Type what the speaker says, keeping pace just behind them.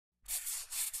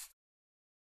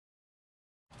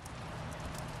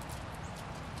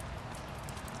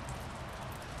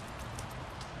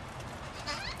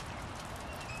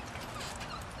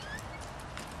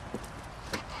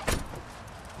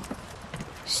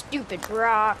Stupid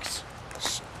rocks,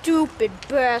 stupid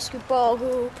basketball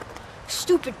hoop,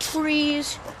 stupid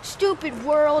trees, stupid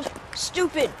world,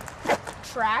 stupid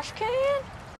trash can?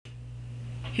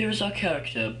 Here's our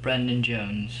character, Brandon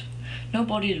Jones.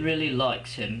 Nobody really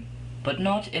likes him, but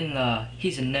not in the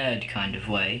he's a nerd kind of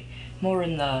way, more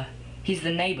in the he's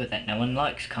the neighbor that no one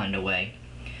likes kind of way.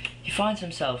 He finds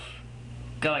himself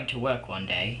going to work one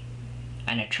day,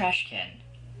 and a trash can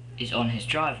is on his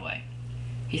driveway.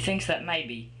 He thinks that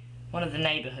maybe one of the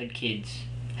neighborhood kids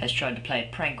has tried to play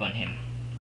a prank on him.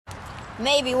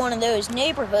 Maybe one of those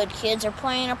neighborhood kids are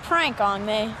playing a prank on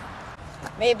me.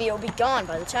 Maybe it'll be gone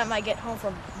by the time I get home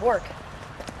from work.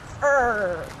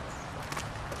 Urgh.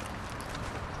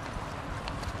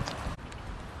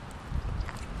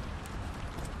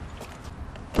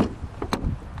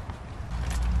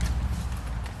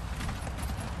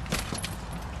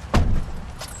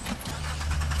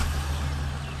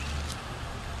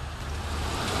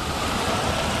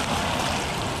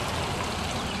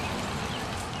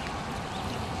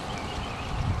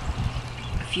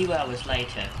 A few hours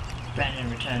later, Brandon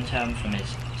returns home from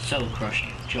his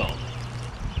soul-crushing job.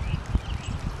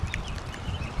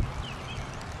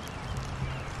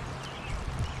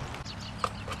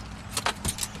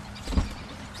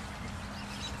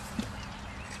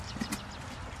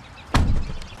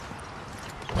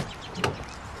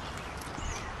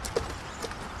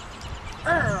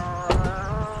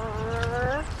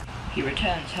 He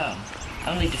returns home,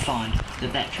 only to find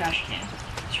that that trash can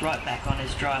is right back on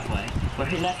his driveway where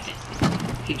he left it.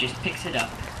 He just picks it up,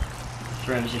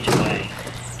 throws it away.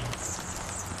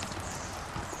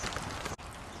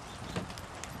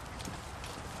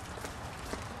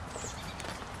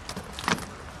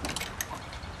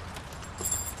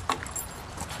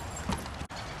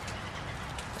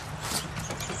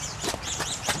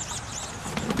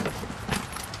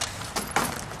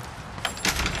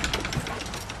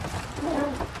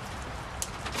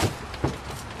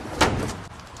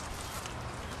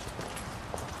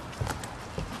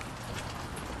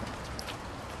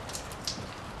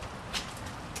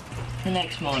 The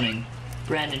next morning,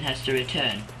 Brandon has to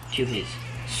return to his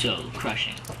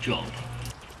soul-crushing job.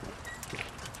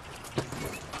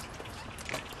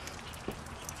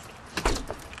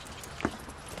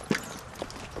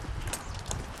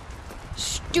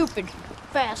 Stupid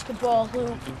basketball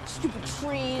hoop, stupid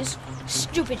trees,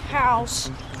 stupid house,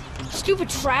 stupid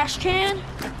trash can?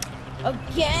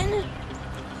 Again?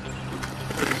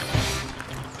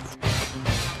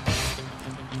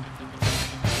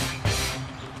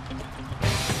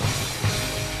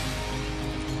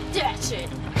 That's it.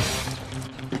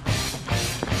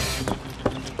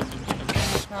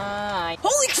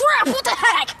 Holy crap, what the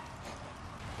heck?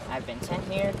 I've been sent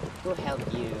here to help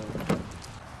you.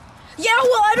 Yeah,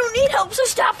 well, I don't need help, so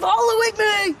stop following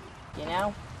me! You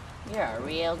know, you're a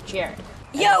real jerk.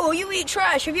 Yeah, well, you eat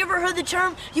trash. Have you ever heard the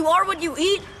term, you are what you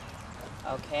eat?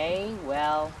 Okay,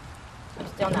 well, I'm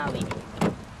still not leaving.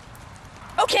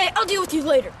 Okay, I'll deal with you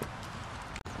later.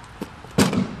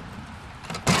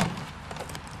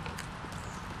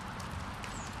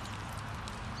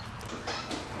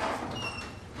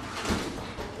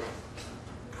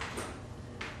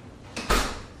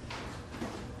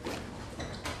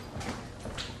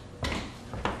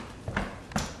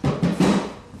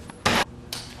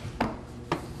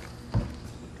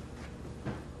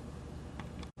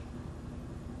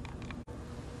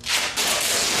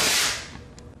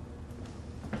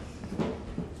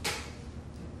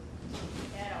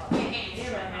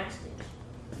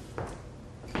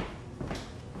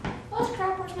 Oh,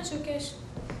 crap, where's my suitcase?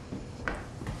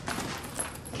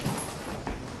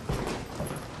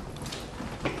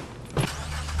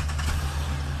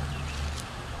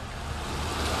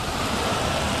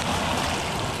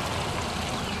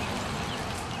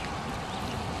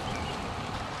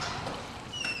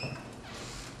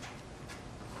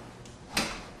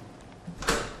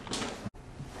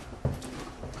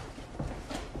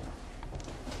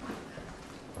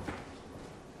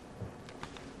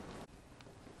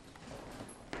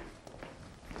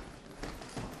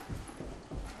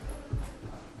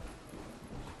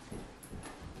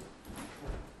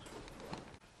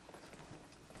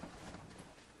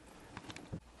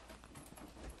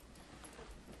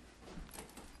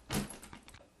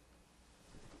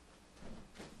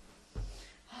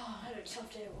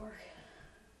 Tough day at work.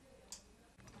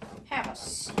 Have a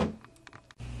seat.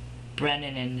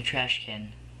 Brandon and the trash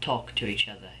can talk to each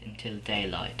other until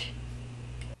daylight.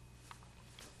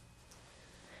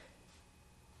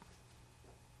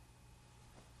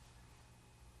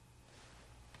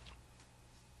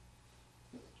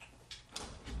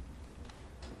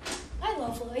 I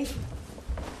love life.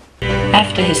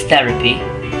 After his therapy,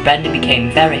 Brandon became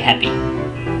very happy.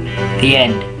 The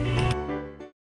end.